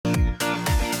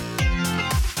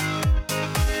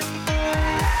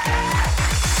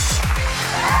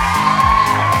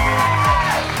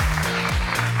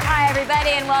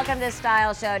welcome to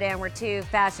Style Showdown, where two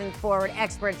fashion-forward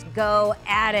experts go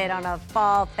at it on a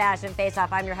fall fashion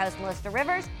face-off. I'm your host, Melissa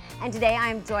Rivers, and today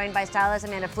I'm joined by stylist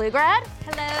Amanda Pflugrad.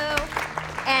 Hello.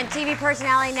 And TV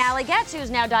personality Natalie Getz,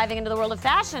 who's now diving into the world of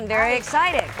fashion. Very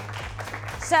exciting.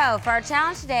 So, for our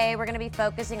challenge today, we're going to be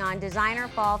focusing on designer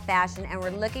fall fashion, and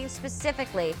we're looking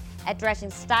specifically at dressing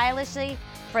stylishly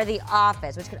for the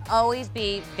office, which could always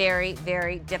be very,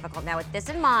 very difficult. Now, with this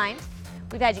in mind,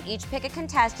 we've had you each pick a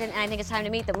contestant, and I think it's time to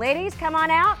meet them. Ladies, come on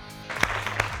out.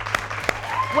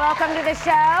 Welcome to the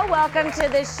show. Welcome to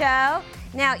the show.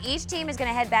 Now, each team is going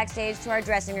to head backstage to our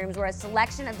dressing rooms where a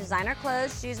selection of designer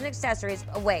clothes, shoes, and accessories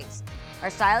awaits. Our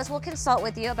stylist will consult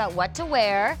with you about what to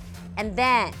wear, and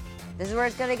then, this is where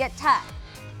it's going to get tough.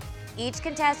 Each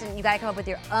contestant, you got to come up with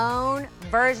your own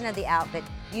version of the outfit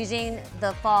using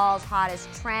the fall's hottest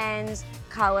trends,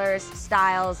 colors,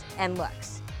 styles, and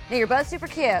looks. Now, you're both super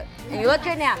cute, and you look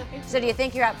good now. So do you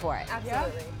think you're up for it?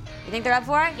 Absolutely. You think they're up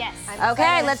for it? Yes.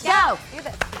 Okay, let's go. Do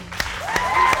this.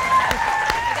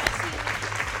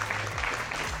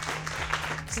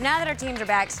 So now that our teams are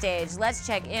backstage, let's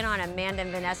check in on Amanda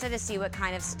and Vanessa to see what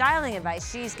kind of styling advice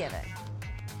she's given.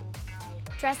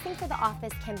 Dressing for the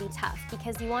office can be tough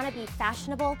because you want to be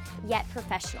fashionable yet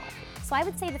professional. So I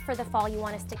would say that for the fall you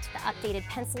want to stick to the updated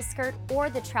pencil skirt or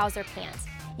the trouser pants.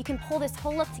 You can pull this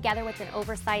whole look together with an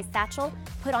oversized satchel,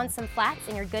 put on some flats,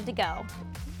 and you're good to go.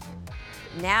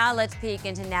 Now let's peek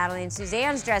into Natalie and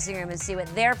Suzanne's dressing room and see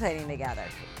what they're putting together.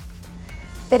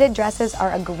 Fitted dresses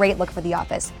are a great look for the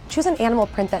office. Choose an animal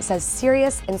print that says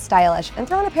serious and stylish, and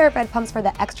throw on a pair of red pumps for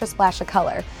the extra splash of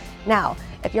color. Now,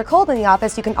 if you're cold in the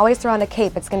office, you can always throw on a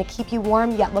cape. It's going to keep you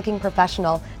warm yet looking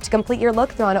professional. To complete your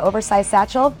look, throw on an oversized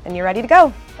satchel, and you're ready to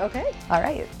go. Okay. All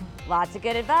right. Lots of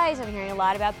good advice. I'm hearing a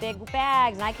lot about big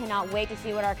bags, and I cannot wait to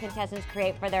see what our contestants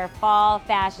create for their fall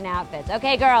fashion outfits.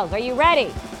 Okay, girls, are you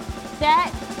ready?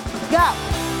 Set, go.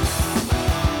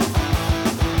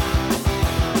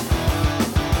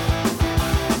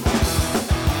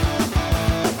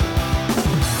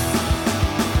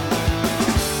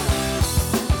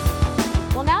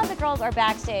 Well, now the girls are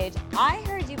backstage, I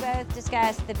heard you both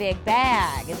discuss the big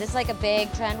bag. Is this like a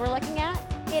big trend we're looking at?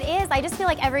 It is. I just feel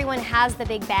like everyone has the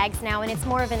big bags now, and it's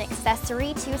more of an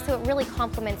accessory too, so it really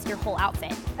complements your whole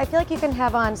outfit. I feel like you can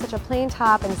have on such a plain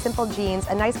top and simple jeans,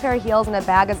 a nice pair of heels, and a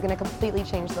bag is going to completely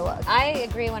change the look. I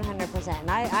agree 100%.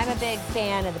 I'm a big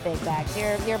fan of the big bags.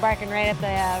 You're barking right up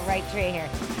the right tree here.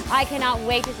 I cannot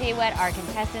wait to see what our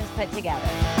contestants put together.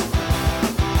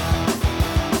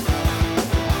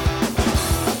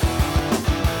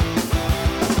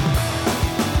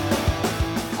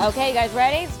 Okay, you guys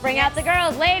ready? Let's bring out the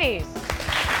girls. Ladies. Wow,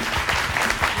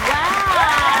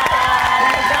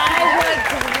 you guys look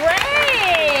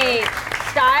great.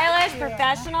 Stylish,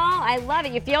 professional. I love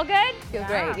it. You feel good? Feel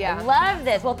great, yeah. I love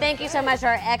this. Well, thank you so much to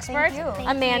our experts, Thank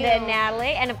Amanda you. and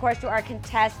Natalie, and of course to our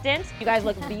contestants. You guys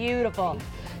look beautiful.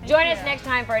 Join us next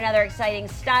time for another exciting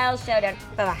Style Showdown.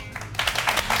 Bye-bye.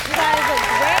 You guys look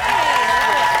great.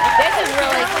 This is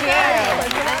really cute. This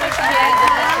is cute. This is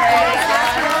great.